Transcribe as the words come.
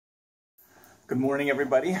Good morning,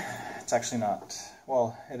 everybody. It's actually not,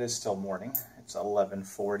 well, it is still morning. It's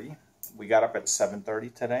 11:40. We got up at 7:30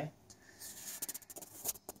 today,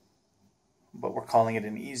 but we're calling it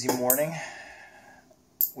an easy morning.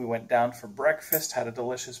 We went down for breakfast, had a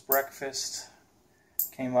delicious breakfast,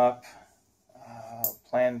 came up,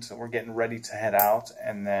 we're getting ready to head out,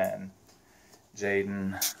 and then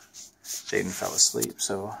Jayden fell asleep,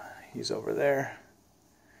 so he's over there.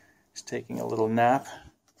 He's taking a little nap.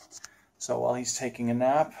 So while he's taking a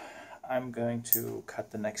nap, I'm going to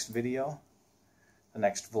cut the next video, the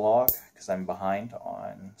next vlog, because I'm behind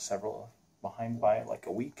by like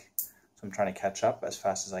a week. So I'm trying to catch up as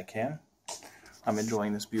fast as I can. I'm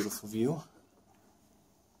enjoying this beautiful view.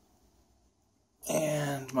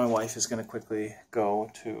 And my wife is going to quickly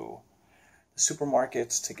go to the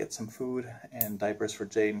supermarkets to get some food and diapers for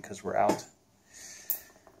Jayden because we're out.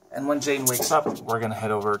 And when Jayden wakes up, we're going to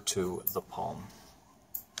head over to the Palm.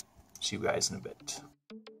 See you guys in a bit.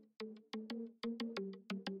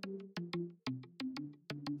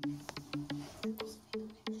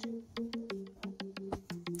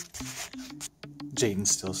 Jayden's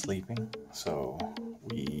still sleeping, so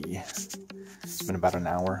it's been about an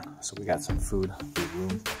hour, so we got some food, big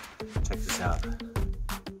room. Check this out.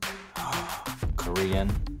 Korean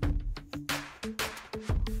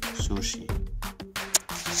sushi.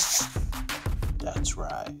 That's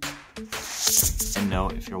right. And no,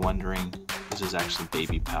 if you're wondering, this is actually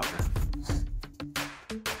baby powder.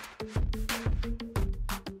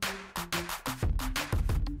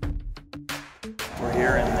 We're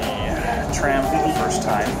here in the tram for the first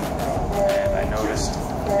time, and I noticed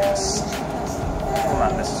this, well,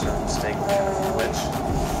 not necessarily a mistake, but kind of a glitch.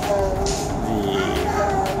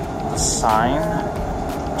 The sign,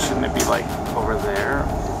 shouldn't it be like over there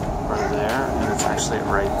or there? And it's actually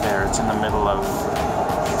right there. It's in the middle of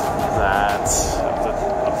that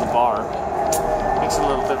of the bar. Makes it a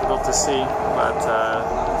little difficult to see, but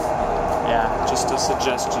yeah, just a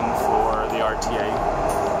suggestion for the RTA.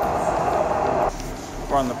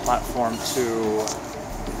 We're on the platform to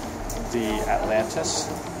the Atlantis,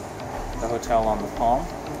 the hotel on the Palm,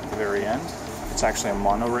 at the very end. It's actually a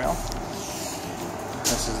monorail.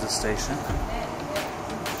 This is the station.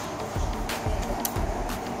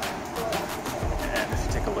 And if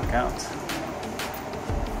you take a look out,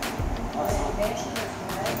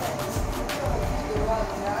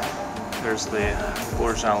 there's the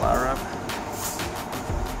Burj Al Arab.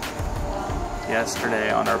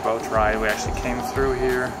 Yesterday on our boat ride, we actually came through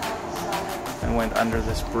here and went under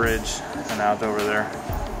this bridge and out over there.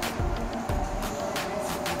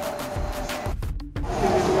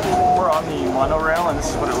 We're on the monorail, and this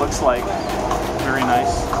is what it looks like. Very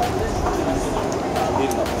nice.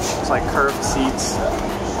 It's like curved seats.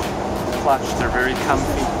 Plush, they're very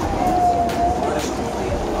comfy.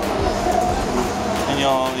 And you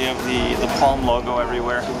have the Palm logo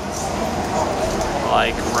everywhere,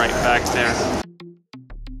 like right back there.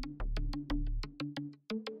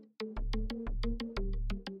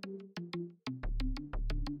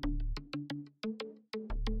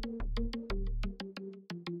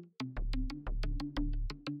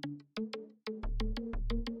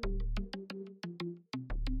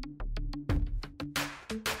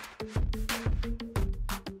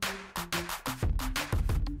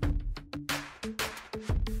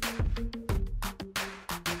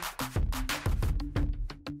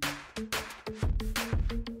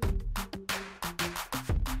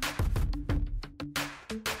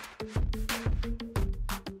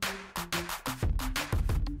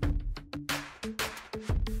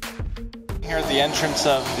 Here at the entrance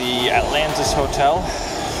of the Atlantis Hotel.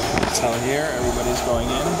 Hotel here, everybody's going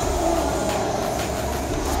in.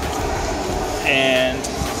 And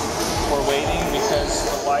we're waiting because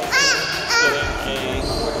the wife is getting a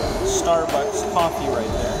Starbucks coffee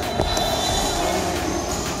right there.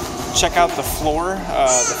 Check out the floor,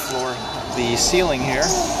 the ceiling here.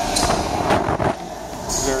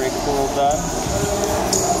 Very cool done.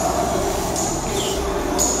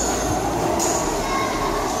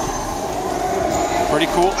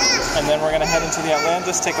 Pretty cool. And then we're gonna head into the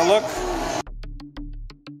Atlantis, take a look.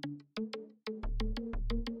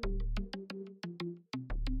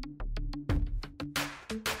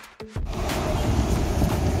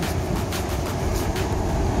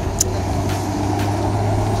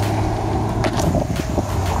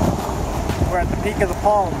 We're at the peak of the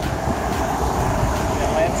Palm. The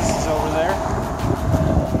Atlantis is over there.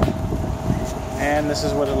 And this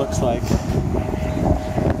is what it looks like.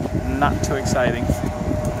 Not too exciting.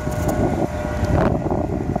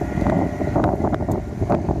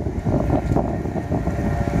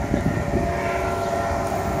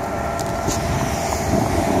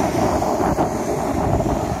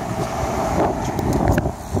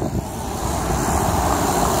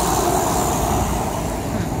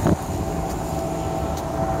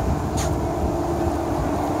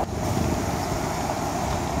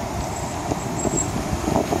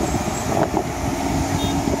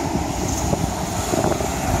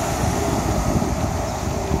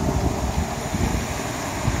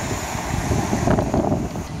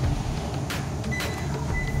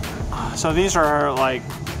 So these are like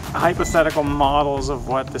hypothetical models of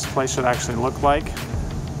what this place should actually look like.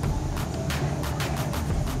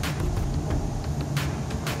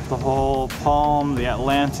 The whole Palm, the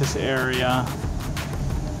Atlantis area,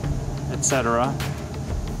 etc.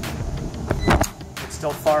 It's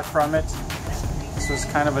still far from it. This was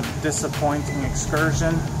kind of a disappointing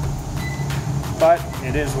excursion, but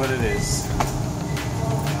it is what it is.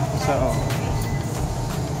 So,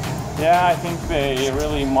 yeah, I think they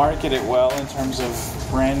really market it well in terms of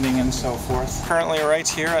branding and so forth. Currently right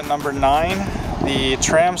here at number 9, the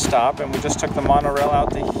tram stop, and we just took the monorail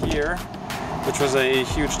out to here, which was a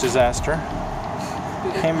huge disaster.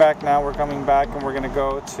 Came back now, we're coming back, and we're gonna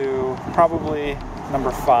go to probably number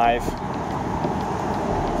 5.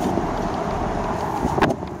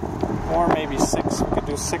 Or maybe 6, we could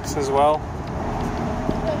do 6 as well.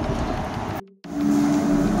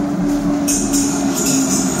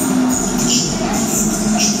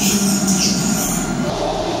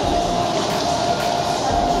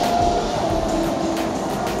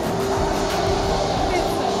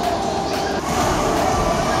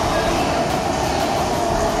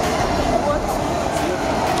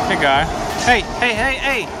 Hey guy. Hey, hey, hey,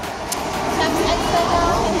 hey!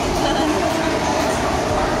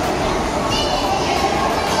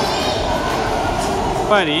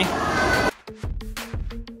 Buddy.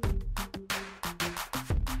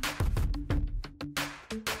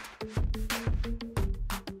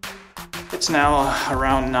 It's now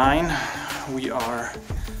around 9. We are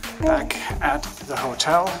back at the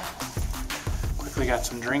hotel. Quickly got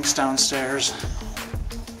some drinks downstairs.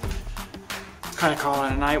 Kind of call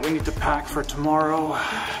it a night. We need to pack for tomorrow,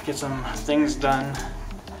 get some things done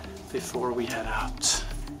before we head out.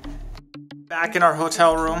 Back in our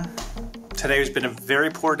hotel room. Today has been a very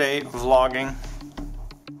poor day vlogging,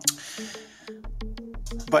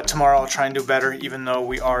 but tomorrow I'll try and do better even though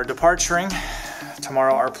we are departuring.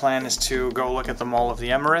 Tomorrow our plan is to go look at the Mall of the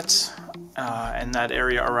Emirates and that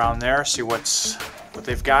area around there, see what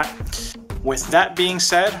they've got. With that being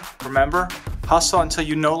said, remember, hustle until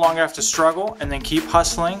you no longer have to struggle, and then keep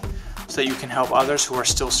hustling so that you can help others who are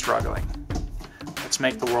still struggling. Let's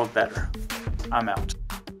make the world better. I'm out.